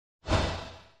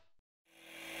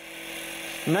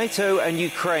NATO and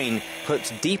Ukraine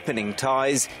put deepening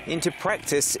ties into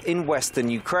practice in western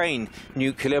Ukraine.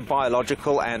 Nuclear,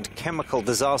 biological and chemical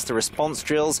disaster response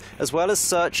drills, as well as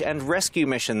search and rescue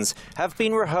missions, have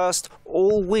been rehearsed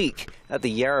all week at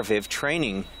the Yavoriv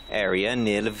training area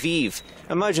near Lviv.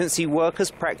 Emergency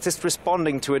workers practiced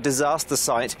responding to a disaster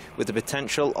site with the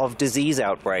potential of disease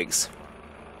outbreaks.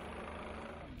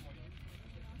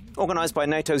 Organised by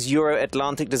NATO's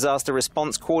Euro-Atlantic Disaster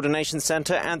Response Coordination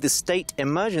Centre and the State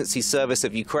Emergency Service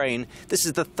of Ukraine, this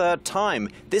is the third time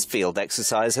this field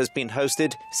exercise has been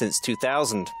hosted since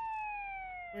 2000.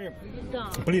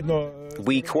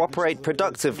 We cooperate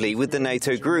productively with the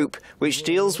NATO group, which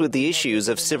deals with the issues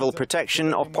of civil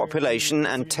protection of population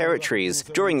and territories.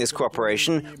 During this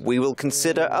cooperation, we will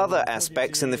consider other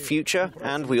aspects in the future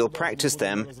and we will practice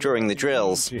them during the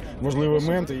drills.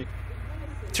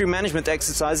 Through management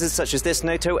exercises such as this,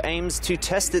 NATO aims to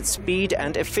test its speed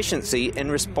and efficiency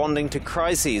in responding to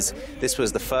crises. This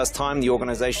was the first time the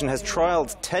organisation has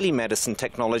trialled telemedicine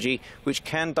technology, which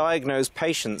can diagnose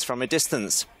patients from a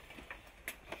distance.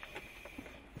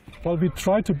 Well, we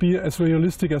try to be as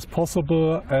realistic as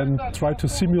possible and try to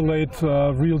simulate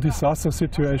real disaster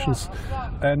situations.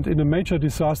 And in a major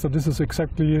disaster, this is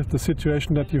exactly the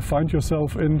situation that you find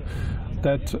yourself in,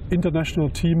 that international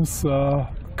teams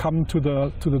come to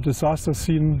the disaster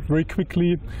scene very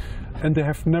quickly, and they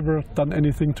have never done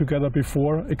anything together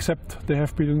before, except they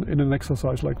have been in an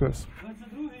exercise like this.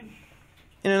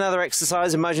 In another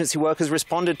exercise, emergency workers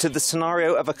responded to the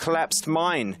scenario of a collapsed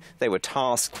mine. They were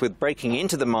tasked with breaking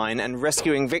into the mine and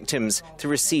rescuing victims to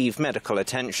receive medical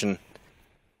attention.